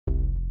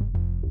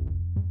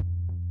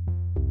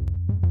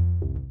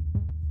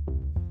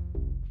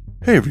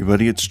Hey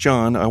everybody, it's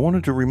John. I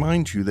wanted to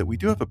remind you that we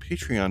do have a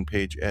Patreon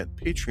page at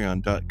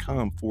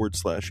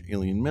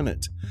patreon.com/Alien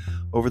Minute.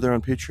 Over there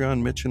on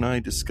Patreon, Mitch and I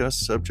discuss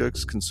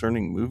subjects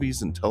concerning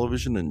movies and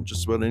television and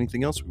just about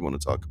anything else we want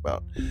to talk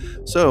about.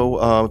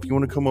 So if you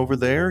want to come over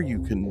there,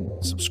 you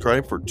can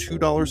subscribe for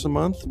 $2 a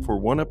month for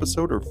one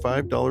episode or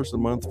 $5 a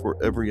month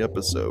for every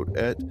episode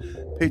at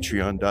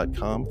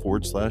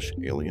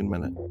patreon.com/Alien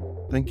Minute.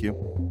 Thank you.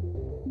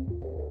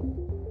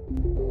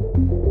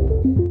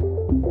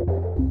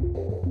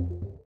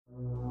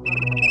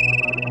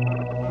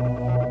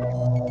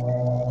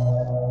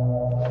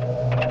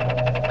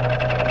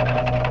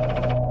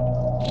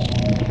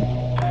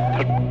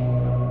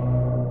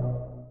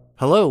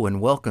 Hello and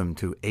welcome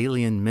to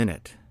Alien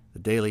Minute, the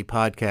daily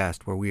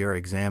podcast where we are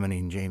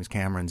examining James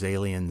Cameron's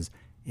Aliens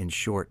in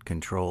short,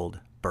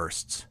 controlled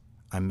bursts.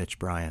 I'm Mitch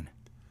Bryan.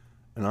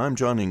 And I'm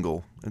John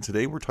Ingle, and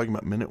today we're talking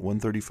about Minute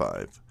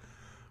 135,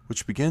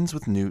 which begins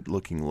with Newt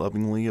looking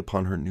lovingly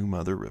upon her new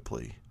mother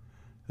Ripley,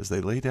 as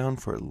they lay down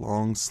for a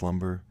long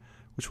slumber,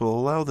 which will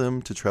allow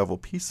them to travel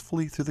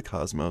peacefully through the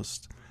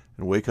cosmos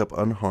and wake up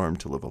unharmed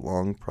to live a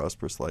long,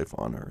 prosperous life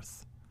on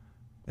Earth.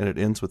 And it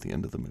ends with the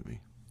end of the movie.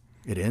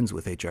 It ends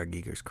with H.R.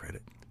 Giger's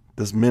credit.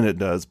 This minute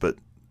does, but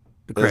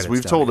as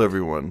we've told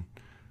everyone,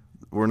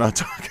 we're not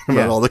talking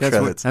about all the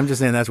credits. I'm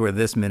just saying that's where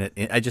this minute.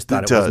 I just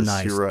thought it was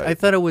nice. You're right. I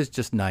thought it was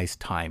just nice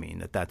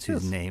timing that's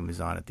whose name is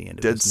on at the end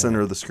of Dead this center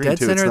minute. of the screen,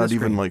 too. It's not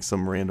even like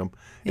some random.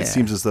 Yeah. It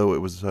seems as though it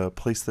was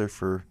placed there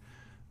for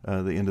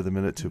the end of the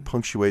minute to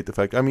punctuate the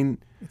fact. I mean,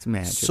 it's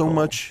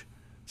magical.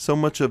 So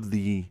much of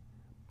the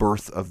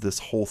birth of this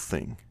whole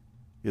thing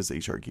is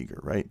H.R.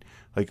 Giger, right?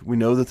 Like, we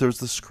know that there's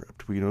the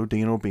script. We know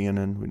Dan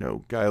O'Bannon. We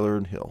know Giler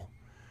and Hill.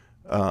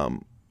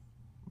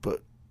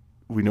 But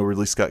we know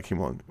Ridley Scott came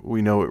along.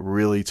 We know it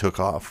really took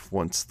off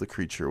once the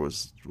creature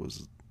was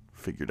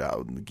figured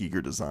out, and the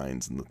Giger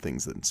designs and the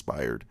things that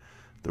inspired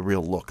the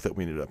real look that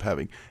we ended up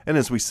having. And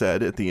as we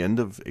said at the end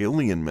of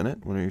Alien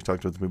Minute, when we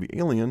talked about the movie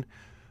Alien,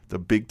 the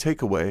big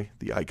takeaway,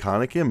 the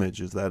iconic image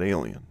is that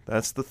alien.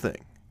 That's the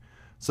thing.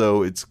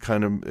 So it's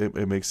kind of,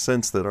 it makes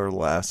sense that our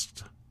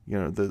last,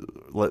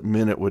 the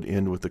minute would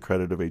end with the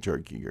credit of H.R.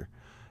 Giger.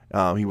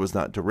 He was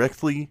not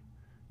directly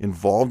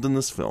involved in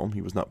this film.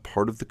 He was not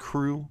part of the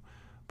crew,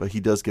 but he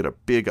does get a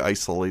big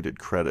isolated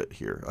credit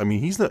here. I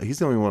mean, he's the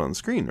only one on the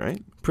screen,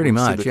 right? Pretty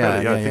much, yeah.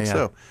 I think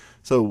so.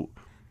 So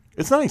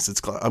it's nice.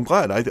 I'm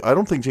glad. I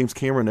don't think James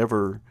Cameron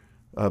ever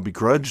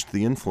begrudged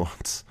the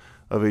influence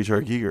of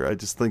H.R. Giger. I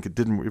just think it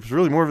was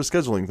really more of a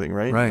scheduling thing,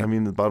 right? Right. I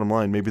mean, the bottom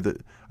line,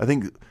 I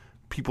think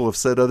people have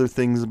said other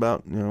things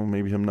about,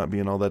 maybe him not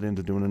being all that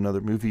into doing another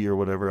movie or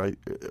whatever,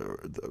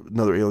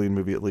 another Alien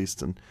movie at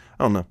least. And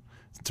I don't know.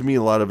 To me,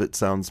 a lot of it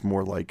sounds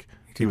more like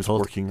he was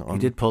working on. He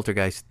did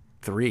Poltergeist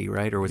 3,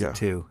 right? Or was it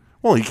 2?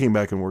 Well, he came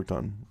back and worked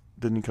on.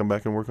 Didn't he come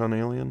back and work on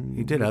Alien?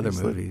 He did other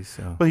movies.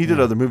 So. But he did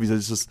other movies.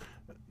 It's just,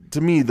 to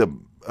me,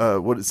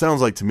 what it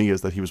sounds like to me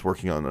is that he was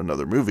working on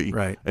another movie,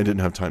 right, and didn't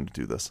have time to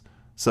do this.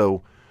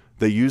 So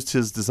they used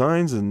his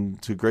designs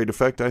and to great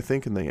effect, I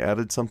think, and they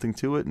added something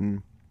to it.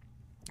 And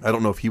I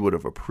don't know if he would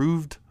have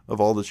approved of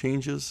all the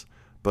changes,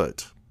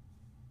 but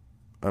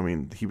I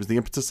mean, he was the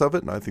impetus of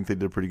it, and I think they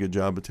did a pretty good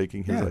job of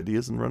taking his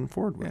ideas and running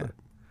forward with it.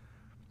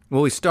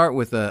 Well, we start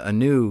with a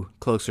new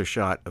closer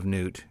shot of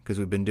Newt, because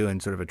we've been doing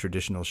sort of a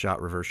traditional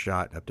reverse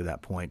shot up to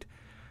that point.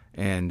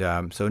 And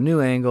so a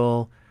new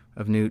angle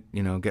of Newt,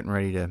 getting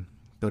ready to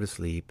go to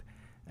sleep,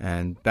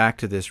 and back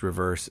to this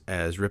reverse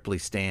as Ripley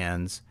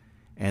stands,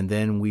 and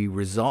then we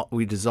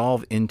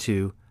dissolve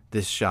into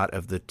this shot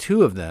of the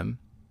two of them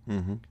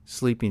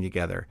sleeping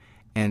together.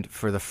 And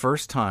for the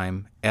first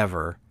time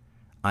ever,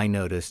 I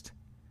noticed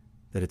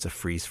that it's a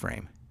freeze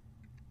frame.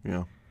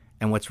 Yeah.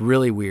 And what's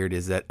really weird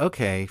is that,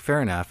 okay,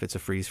 fair enough, it's a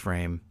freeze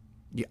frame.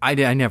 I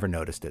never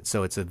noticed it,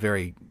 so it's a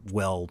very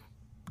well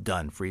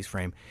done freeze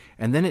frame.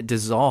 And then it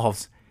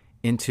dissolves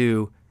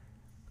into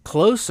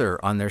closer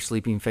on their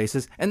sleeping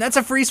faces, and that's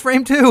a freeze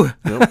frame too.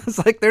 Yep.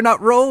 It's like they're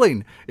not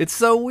rolling. It's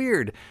so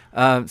weird.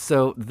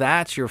 So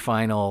that's your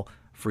final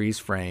freeze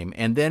frame.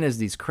 And then as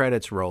these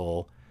credits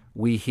roll,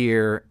 we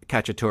hear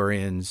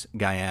Khachaturian's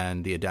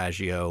Gayan, the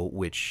Adagio,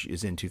 which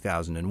is in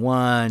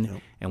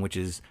 2001, and which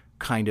is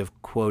kind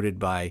of quoted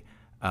by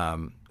a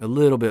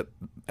little bit.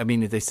 I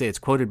mean, if they say it's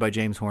quoted by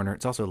James Horner,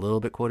 it's also a little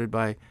bit quoted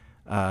by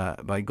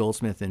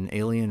Goldsmith in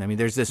Alien. I mean,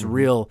 there's this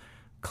real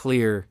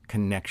clear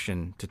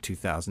connection to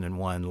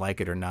 2001.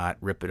 Like it or not,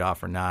 rip it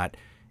off or not,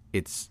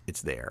 it's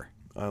there.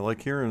 I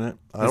like hearing it.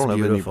 I don't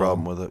have any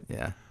problem with it.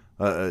 Yeah.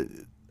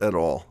 At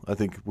all. I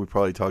think we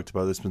probably talked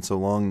about it. It's been so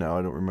long now,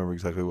 I don't remember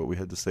exactly what we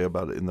had to say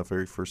about it in the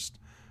very first,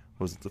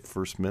 was it the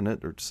first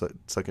minute or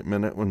second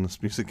minute when this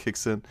music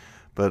kicks in?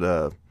 But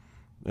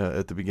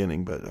at the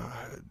beginning. But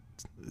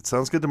it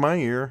sounds good to my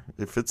ear.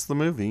 It fits the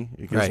movie.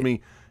 It gives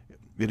me,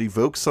 it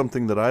evokes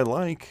something that I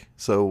like,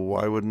 so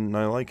why wouldn't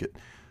I like it?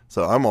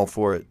 So I'm all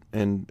for it,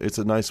 and it's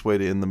a nice way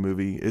to end the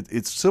movie.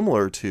 It's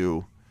similar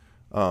to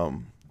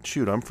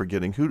shoot, I'm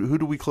forgetting. Who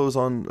do we close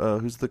on?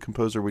 Who's the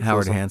composer we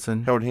Howard close on?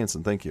 Hansen. Howard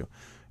Hansen, thank you.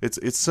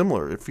 It's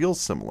similar. It feels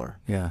similar.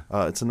 Yeah.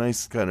 It's a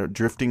nice kind of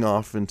drifting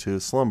off into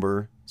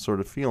slumber sort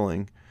of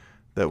feeling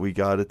that we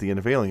got at the end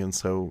of Alien.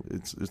 So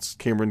it's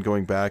Cameron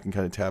going back and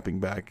kind of tapping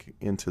back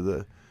into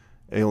the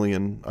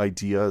alien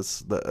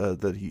ideas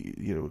that he,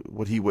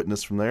 what he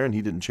witnessed from there, and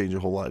he didn't change a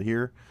whole lot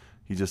here.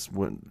 He just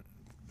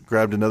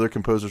grabbed another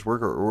composer's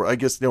work, or I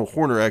guess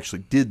Horner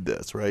actually did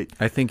this, right?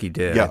 I think he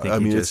did. Yeah, I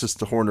mean, it's just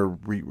the Horner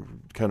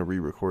kind of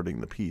re-recording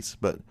the piece,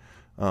 but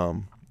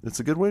it's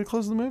a good way to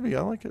close the movie.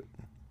 I like it.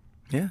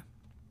 Yeah.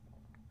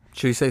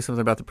 Should you say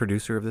something about the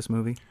producer of this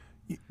movie?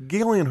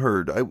 Galen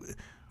Hurd.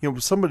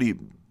 Somebody,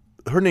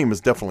 her name has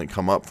definitely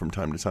come up from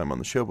time to time on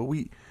the show, but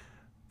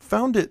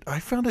I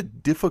found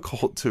it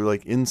difficult to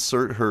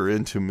insert her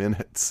into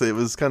minutes. It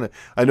was kind of,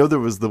 I know there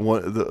was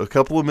a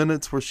couple of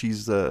minutes where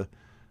she's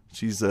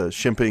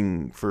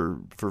shimping for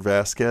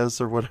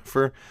Vasquez or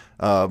whatever,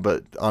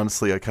 but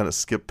honestly, I kind of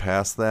skipped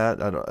past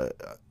that.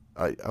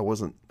 I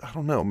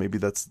don't know. Maybe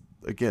that's,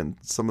 again,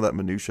 some of that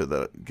minutia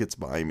that gets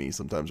by me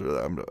sometimes, or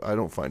that I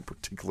don't find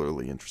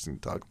particularly interesting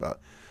to talk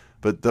about.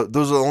 But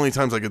those are the only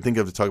times I could think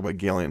of to talk about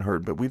Galen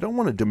Hurd. But we don't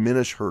want to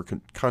diminish her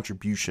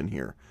contribution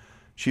here.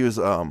 She's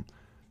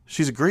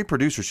a great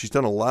producer. She's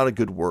done a lot of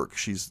good work.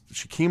 She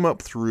came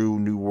up through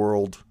New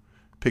World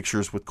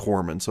Pictures with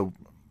Corman, so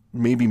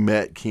maybe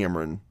met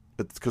Cameron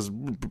because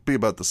it'd be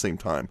about the same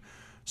time.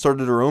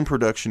 Started her own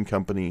production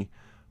company,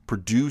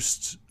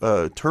 produced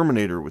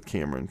Terminator with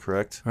Cameron,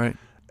 correct? Right.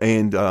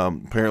 And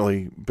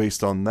apparently,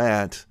 based on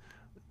that,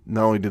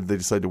 not only did they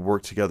decide to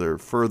work together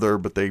further,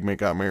 but they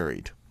got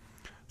married.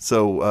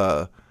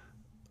 So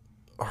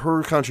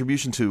her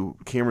contribution to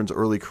Cameron's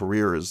early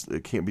career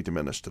it can't be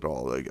diminished at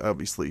all.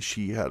 Obviously,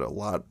 she had a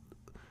lot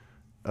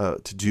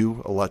to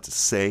do, a lot to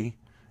say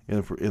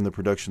in the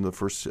production of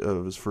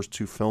his first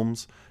two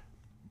films.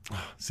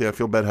 See, I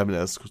feel bad having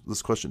to ask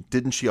this question.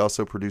 Didn't she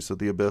also produce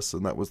The Abyss,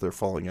 and that was their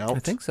falling out? I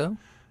think so.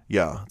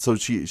 Yeah, so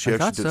she actually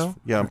did. So.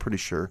 Yeah, I'm pretty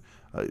sure.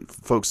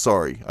 Folks,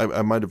 sorry,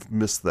 I might have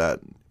missed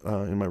that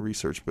in my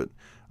research, but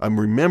I'm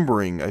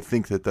remembering. I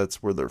think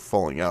that's where their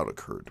falling out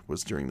occurred,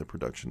 was during the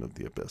production of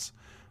The Abyss,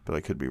 but I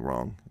could be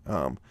wrong.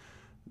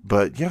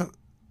 But yeah,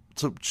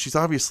 so she's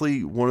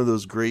obviously one of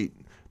those great.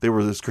 They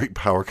were this great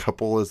power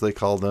couple, as they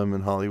called them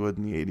in Hollywood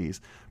in the '80s.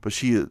 But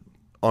she,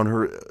 on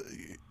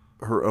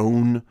her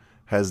own,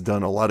 has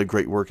done a lot of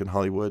great work in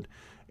Hollywood.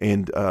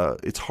 And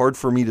it's hard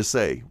for me to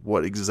say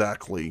what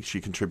exactly she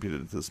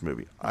contributed to this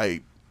movie.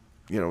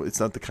 It's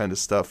not the kind of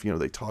stuff,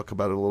 they talk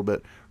about it a little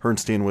bit. Her and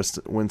Stan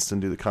Winston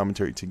do the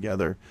commentary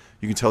together.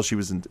 You can tell she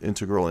was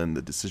integral in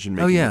the decision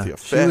making. Oh yeah, with the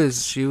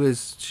effects.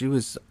 She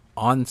was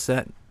on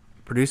set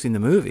producing the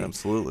movie.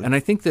 Absolutely. And I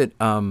think that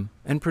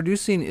and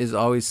producing is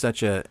always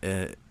such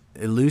a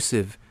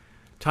elusive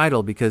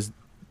title, because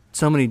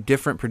so many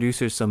different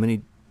producers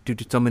do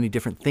so many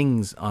different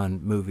things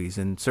on movies,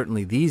 and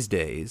certainly these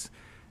days,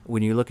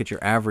 when you look at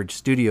your average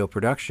studio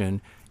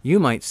production, you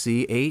might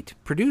see 8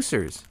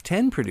 producers,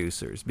 10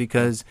 producers,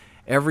 because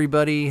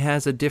everybody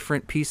has a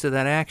different piece of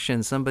that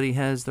action. Somebody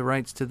has the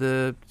rights to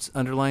the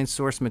underlying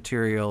source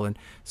material, and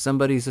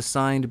somebody's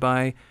assigned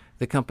by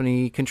the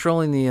company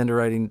controlling the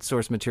underwriting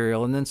source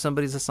material, and then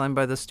somebody's assigned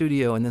by the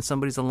studio, and then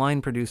somebody's a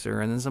line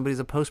producer, and then somebody's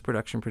a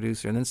post-production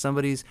producer, and then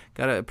somebody's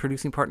got a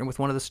producing partner with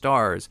one of the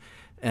stars,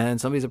 and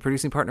somebody's a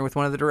producing partner with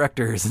one of the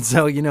directors. And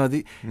so,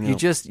 you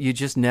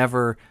just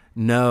never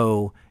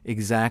know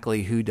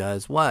exactly who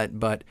does what.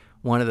 But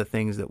one of the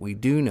things that we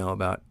do know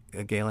about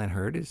Galen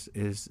Hurd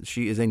is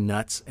she is a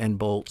nuts and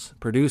bolts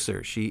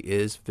producer. She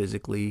is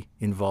physically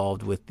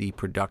involved with the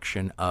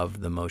production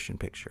of the motion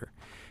picture.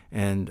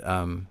 And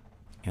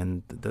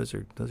those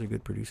are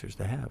good producers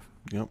to have.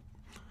 Yep.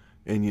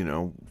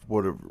 And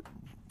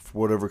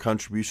whatever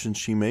contributions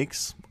she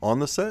makes on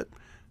the set,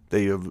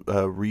 they have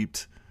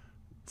reaped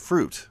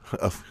fruit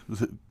of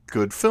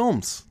good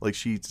films. Like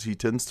she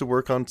tends to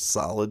work on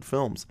solid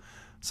films.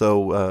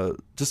 So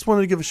just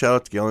wanted to give a shout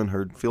out to Galen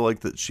Hurd. Feel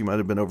like that she might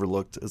have been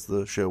overlooked as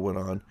the show went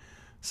on.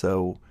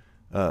 So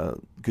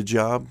good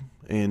job.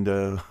 And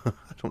I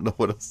don't know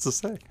what else to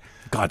say.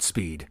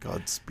 Godspeed,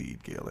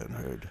 Galen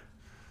Hurd.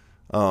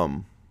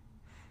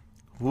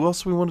 Who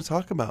else do we want to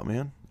talk about,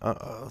 man?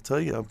 I'll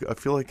tell you, I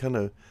feel like kind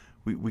of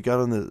we got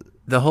on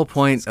the whole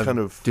point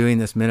of doing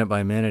this minute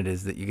by minute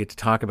is that you get to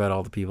talk about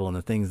all the people and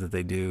the things that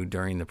they do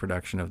during the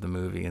production of the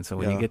movie. And so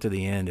when you get to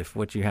the end, if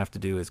what you have to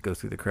do is go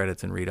through the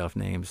credits and read off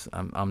names,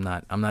 I'm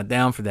not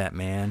down for that,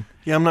 man.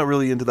 Yeah, I'm not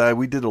really into that.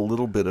 We did a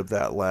little bit of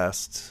that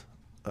last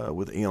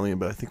with Alien,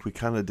 but I think we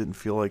kind of didn't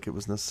feel like it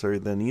was necessary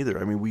then either.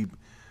 I mean, we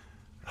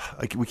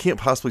can't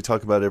possibly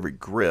talk about every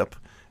grip.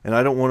 And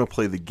I don't want to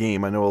play the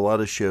game. I know a lot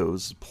of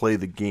shows play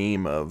the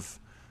game of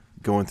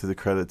going through the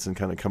credits and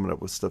kind of coming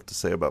up with stuff to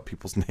say about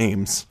people's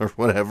names or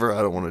whatever.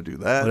 I don't want to do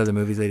that. What other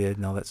movies they did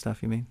and all that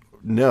stuff, you mean?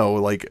 No,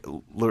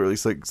 literally,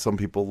 it's like some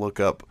people look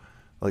up,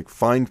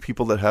 find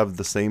people that have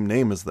the same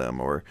name as them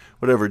or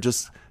whatever.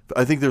 Just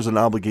I think there's an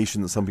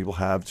obligation that some people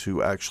have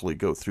to actually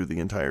go through the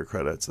entire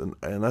credits, and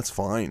that's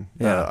fine.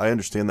 Yeah. I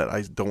understand that.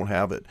 I don't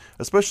have it,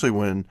 especially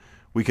when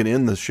we can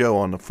end the show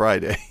on a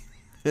Friday.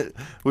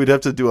 We'd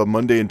have to do a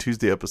Monday and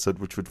Tuesday episode,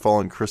 which would fall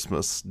on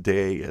Christmas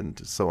Day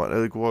and so on. I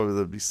think, well,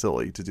 that'd be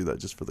silly to do that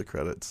just for the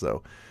credits.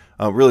 So,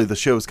 really, the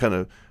show is kind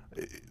of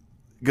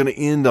going to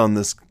end on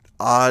this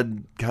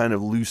odd kind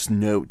of loose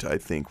note, I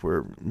think,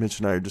 where Mitch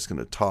and I are just going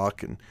to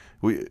talk. And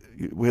we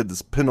had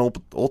this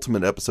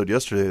penultimate episode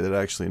yesterday that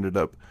actually ended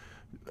up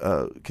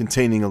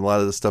containing a lot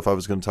of the stuff I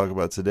was going to talk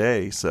about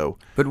today. So,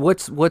 but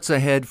what's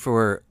ahead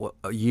for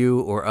you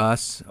or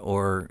us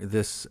or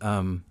this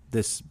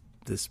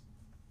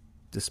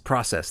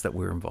process that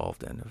we're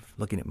involved in of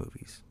looking at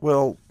movies?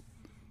 Well,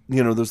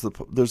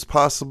 there's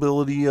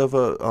possibility of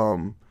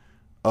an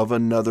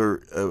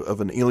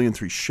Alien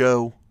 3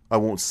 show. I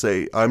won't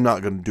say I'm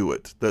not going to do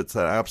it. That's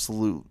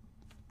absolutely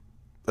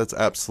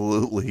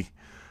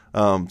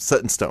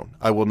set in stone.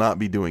 I will not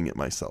be doing it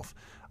myself.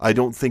 I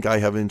don't think I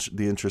have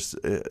the interest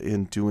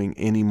in doing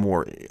any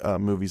more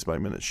movies by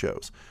minute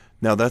shows.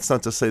 Now, that's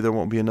not to say there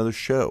won't be another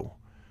show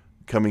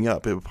coming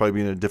up. It would probably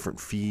be in a different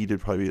feed. It'd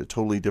probably be a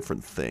totally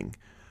different thing.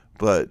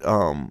 But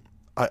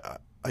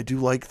I do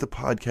like the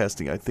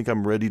podcasting. I think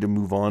I'm ready to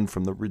move on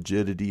from the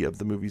rigidity of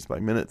the movies by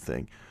minute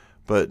thing.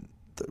 But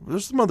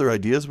there's some other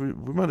ideas. We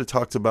might have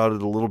talked about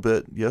it a little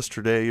bit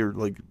yesterday, or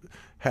like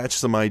hatched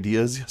some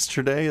ideas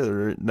yesterday that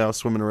are now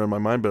swimming around my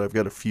mind, but I've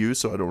got a few,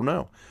 so I don't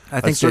know.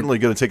 I'm certainly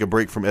going to take a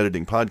break from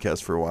editing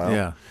podcasts for a while.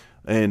 Yeah.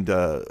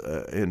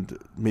 And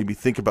maybe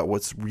think about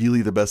what's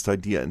really the best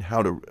idea and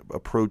how to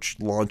approach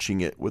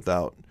launching it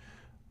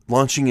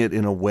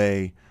in a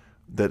way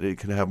that it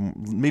can have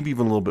maybe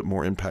even a little bit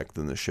more impact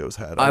than the show's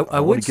had. I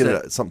want to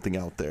get something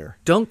out there.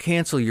 Don't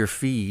cancel your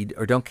feed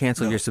or don't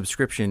cancel your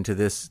subscription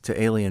to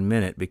Alien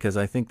Minute, because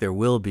I think there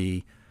will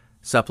be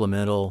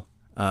supplemental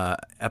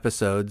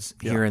episodes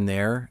here and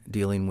there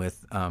dealing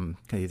with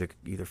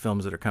either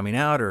films that are coming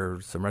out or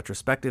some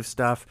retrospective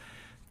stuff,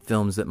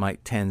 films that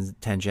might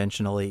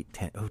tangentially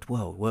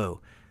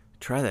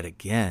try that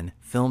again.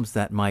 Films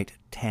that might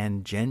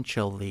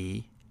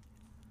tangentially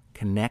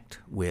connect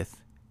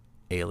with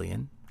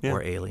Alien. Yeah.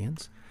 Or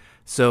aliens.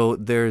 So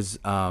there's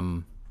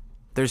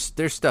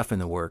stuff in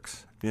the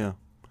works. Yeah.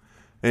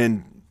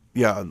 And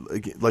yeah,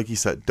 like you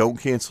said, don't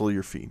cancel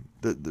your feed.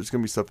 There's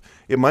going to be stuff.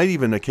 It might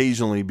even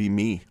occasionally be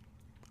me.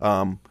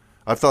 I've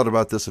thought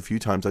about this a few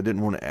times. I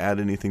didn't want to add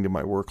anything to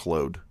my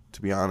workload,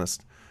 to be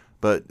honest.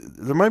 But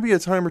there might be a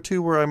time or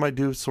two where I might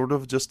do sort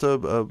of just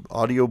a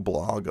audio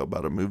blog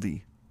about a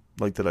movie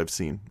like that I've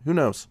seen. Who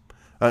knows?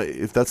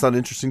 If that's not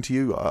interesting to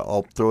you,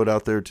 I'll throw it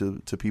out there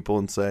to people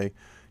and say,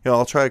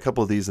 I'll try a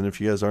couple of these, and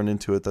if you guys aren't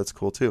into it, that's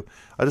cool too.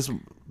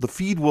 The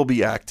feed will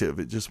be active.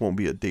 It just won't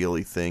be a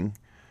daily thing.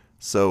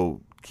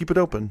 So keep it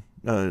open.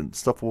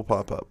 Stuff will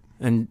pop up.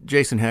 And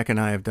Jason Heck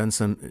and I have done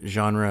some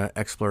genre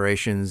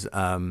explorations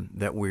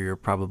that we're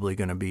probably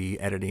going to be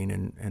editing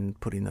and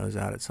putting those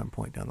out at some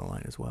point down the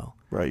line as well.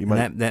 Right.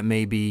 That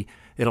may be,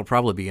 it'll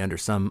probably be under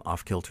some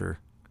off-kilter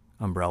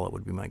umbrella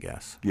would be my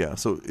guess. Yeah,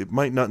 so it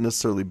might not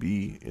necessarily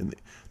be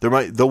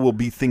there will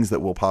be things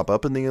that will pop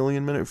up in the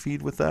Alien Minute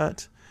feed with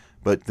that.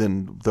 But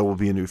then there will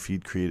be a new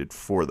feed created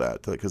for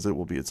that, because it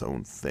will be its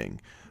own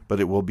thing. But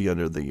it will be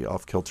under the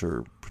Off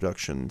Kilter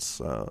Productions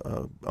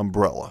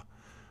umbrella.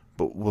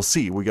 But we'll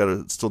see. We got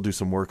to still do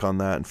some work on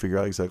that and figure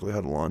out exactly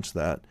how to launch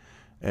that.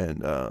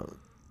 And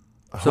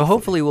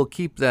hopefully we'll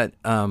keep that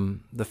the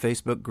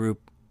Facebook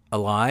group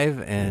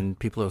alive, and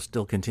people will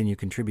still continue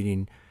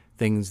contributing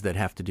things that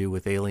have to do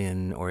with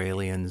Alien or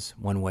aliens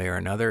one way or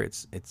another.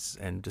 It's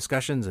and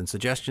discussions and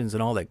suggestions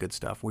and all that good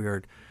stuff. We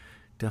are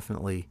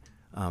definitely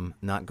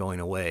not going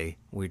away.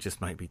 We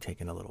just might be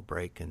taking a little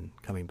break and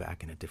coming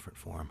back in a different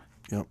form.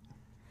 Yep.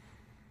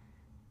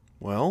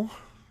 Well,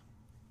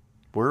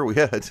 where are we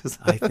at?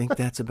 I think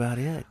that's about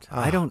it.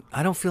 I don't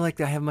feel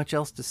like I have much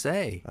else to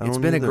say. It's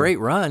been either. A great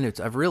run.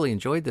 I've really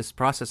enjoyed this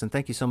process, and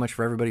thank you so much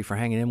for everybody for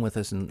hanging in with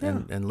us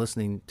and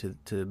listening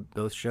to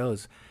both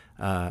shows.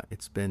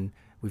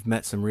 We've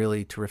met some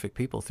really terrific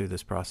people through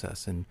this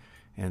process,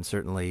 and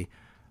certainly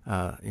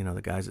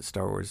the guys at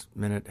Star Wars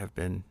Minute have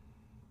been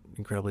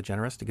incredibly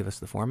generous to give us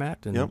the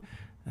format,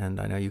 and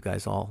I know you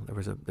guys all.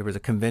 There was a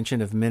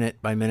convention of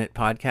minute by minute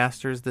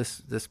podcasters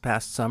this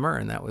past summer,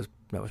 and that was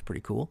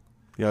pretty cool.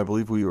 Yeah, I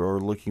believe we are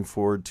looking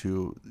forward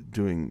to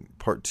doing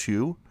part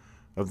 2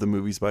 of the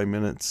Movies by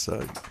Minutes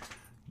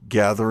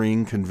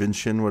gathering,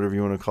 convention, whatever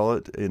you want to call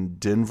it, in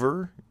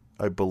Denver,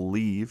 I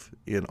believe,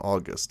 in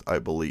August. I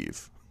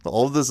believe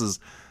all of this is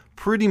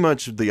pretty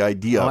much the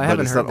idea, but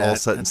it's not all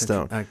set in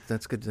stone.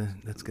 That's good to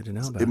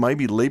know about. It might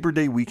be Labor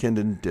Day weekend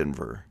in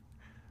Denver.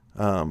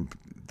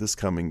 This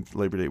coming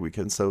Labor Day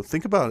weekend. So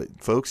think about it,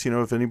 folks.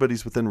 If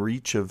anybody's within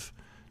reach of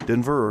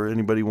Denver or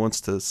anybody wants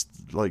to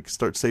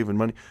start saving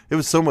money, it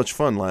was so much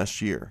fun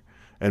last year.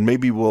 And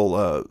maybe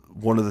we'll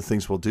one of the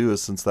things we'll do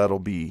is, since that'll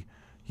be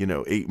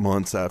 8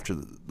 months after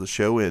the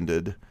show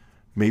ended,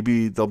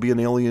 maybe there'll be an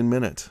Alien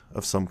Minute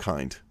of some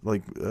kind,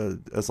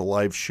 as a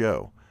live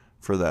show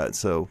for that.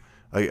 So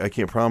I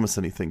can't promise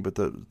anything, but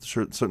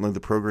certainly the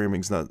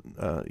programming's not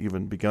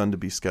even begun to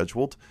be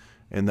scheduled,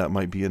 and that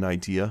might be an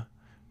idea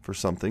for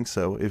something.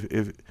 So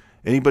if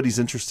anybody's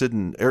interested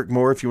in Eric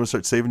Moore, if you want to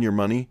start saving your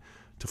money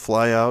to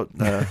fly out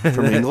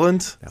from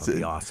England, that would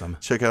be awesome.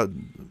 Check out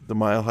the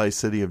Mile High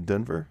City of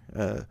Denver.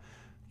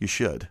 You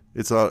should.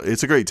 It's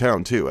a great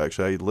town too.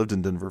 Actually, I lived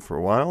in Denver for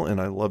a while and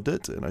I loved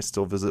it, and I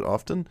still visit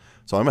often.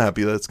 So I'm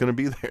happy that it's going to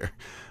be there.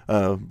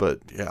 But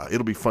yeah,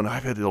 it'll be fun. I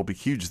bet it'll be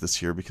huge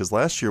this year because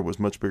last year was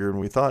much bigger than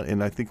we thought,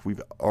 and I think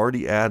we've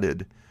already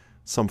added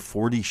some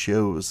 40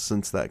 shows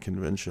since that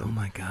convention. Oh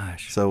my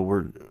gosh! So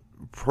we're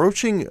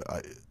approaching.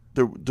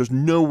 There's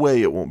no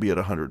way it won't be at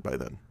 100 by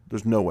then.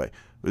 There's no way.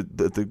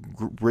 The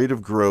rate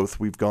of growth,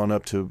 we've gone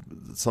up to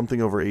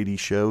something over 80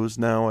 shows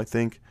now, I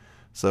think.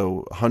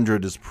 So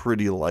 100 is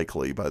pretty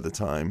likely by the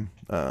time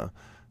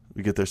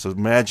we get there. So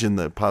imagine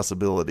the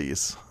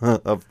possibilities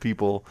of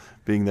people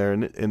being there.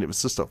 And it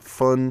was just a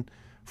fun,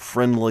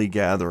 friendly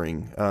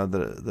gathering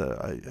that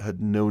I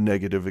had no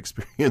negative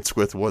experience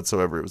with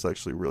whatsoever. It was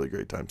actually a really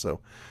great time.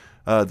 So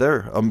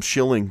I'm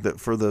shilling that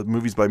for the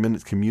Movies by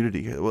Minute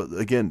community.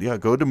 Again,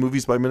 go to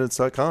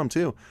moviesbyminutes.com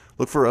too.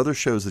 Look for other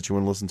shows that you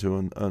want to listen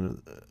to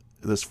on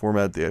this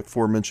format. The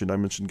aforementioned, I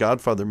mentioned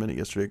Godfather Minute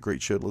yesterday, a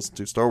great show to listen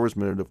to. Star Wars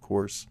Minute, of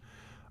course.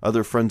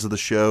 Other friends of the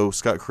show,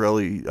 Scott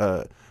Corelli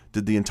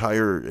did the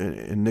entire,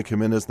 and Nick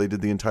Jimenez, they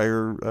did the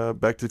entire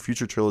Back to the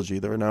Future trilogy.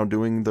 They're now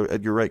doing the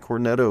Edgar Wright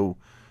Cornetto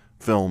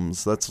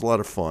films. That's a lot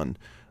of fun.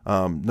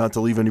 Not to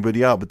leave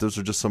anybody out, but those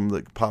are just some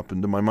that pop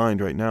into my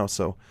mind right now.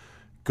 So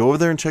go over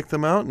there and check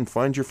them out and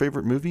find your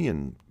favorite movie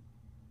and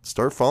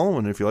start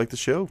following. If you like the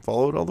show,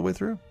 follow it all the way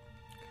through.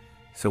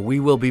 So we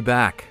will be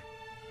back.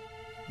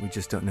 We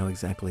just don't know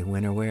exactly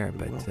when or where,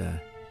 but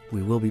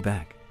we will be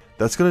back.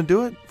 That's going to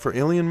do it for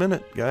Alien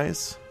Minute,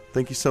 guys.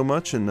 Thank you so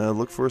much, and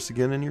look for us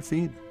again in your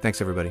feed. Thanks,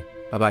 everybody.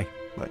 Bye-bye.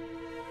 Bye.